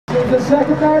The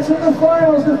second match in the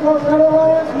finals, if our Red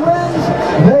Alliance wins,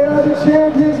 they are the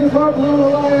champions. If our Blue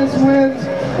Alliance wins,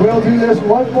 we'll do this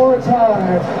one more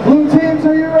time. Blue teams,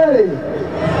 are you ready?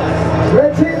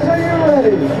 Red teams, are you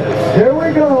ready? Here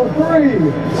we go. 3,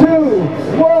 2,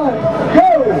 1,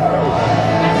 go!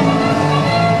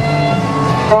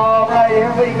 All right,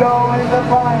 here we go in the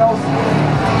finals.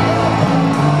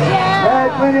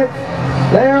 Red win it.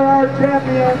 They're our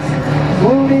champions.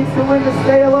 Blue needs to win to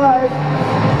stay alive.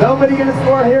 Nobody gonna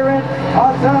score here in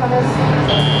autonomous.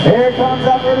 Here comes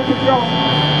operator control.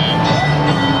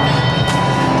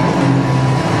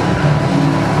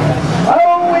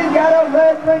 Oh, we got a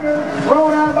red ringer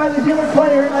thrown on by the human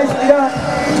player. Nicely done.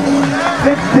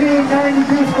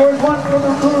 1692 scores one for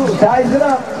the blue. Ties it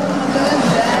up.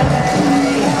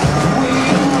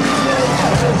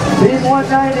 Team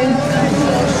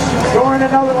 190 scoring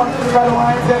another one for the Red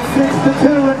Alliance at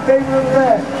 6-2 in favor of the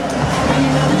red.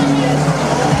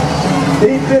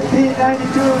 Team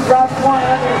 1592 drops one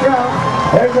on the ground.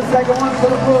 There's the second one for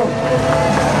the blue.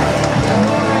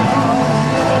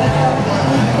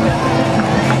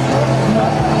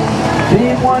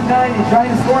 Team 190 trying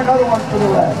to score another one for the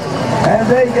red. And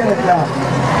they get it done.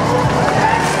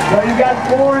 So you got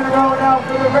 4 in a row now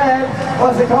for the red,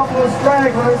 plus a couple of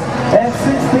stragglers, and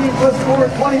 16 plus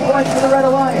 4, 20 points for the Red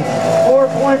Alliance,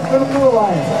 4 points for the Blue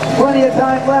Alliance. Plenty of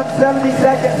time left, 70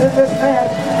 seconds in this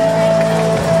match.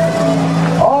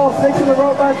 All 6 of the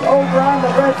robots over on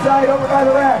the red side, over by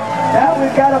the rack. Now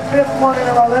we've got a 5th one in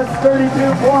a row. That's 32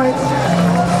 points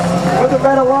for the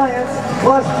Red Alliance,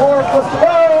 plus 4 plus,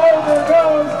 oh, over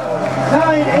goes,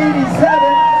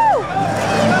 987.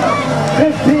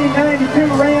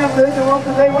 1592 rammed into them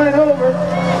as they went over.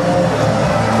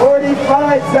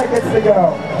 45 seconds to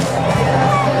go.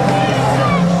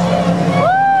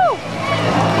 Woo!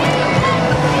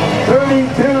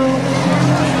 32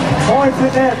 points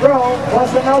in that row,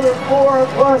 plus another 4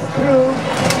 plus 2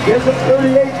 gives them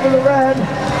 38 for the red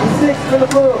and 6 for the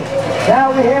blue.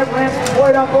 Now we have ramps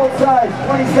deployed on both sides.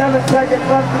 27 seconds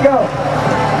left to go.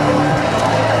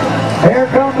 Here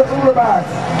comes the booler box.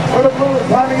 For the blue,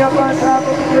 climbing up on top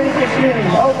of the green machine,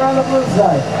 over on the blue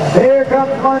side. Here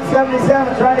comes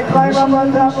 177, trying to climb up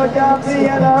on top of Gomzi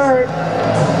and the herd.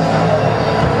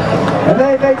 And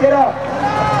they make it up.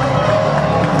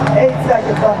 8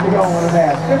 seconds left to go in the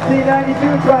match.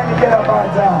 1592 trying to get up on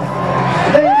top.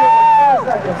 They do it. 4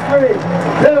 seconds. 3,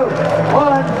 2,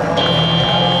 1.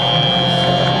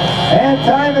 And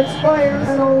time expires.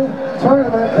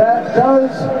 Tournament that does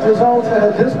result in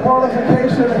a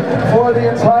disqualification for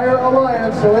the entire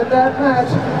alliance. So in that match,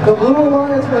 the Blue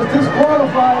Alliance was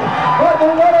disqualified, but the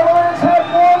Red Alliance had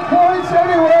more points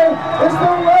anyway. It's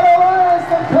the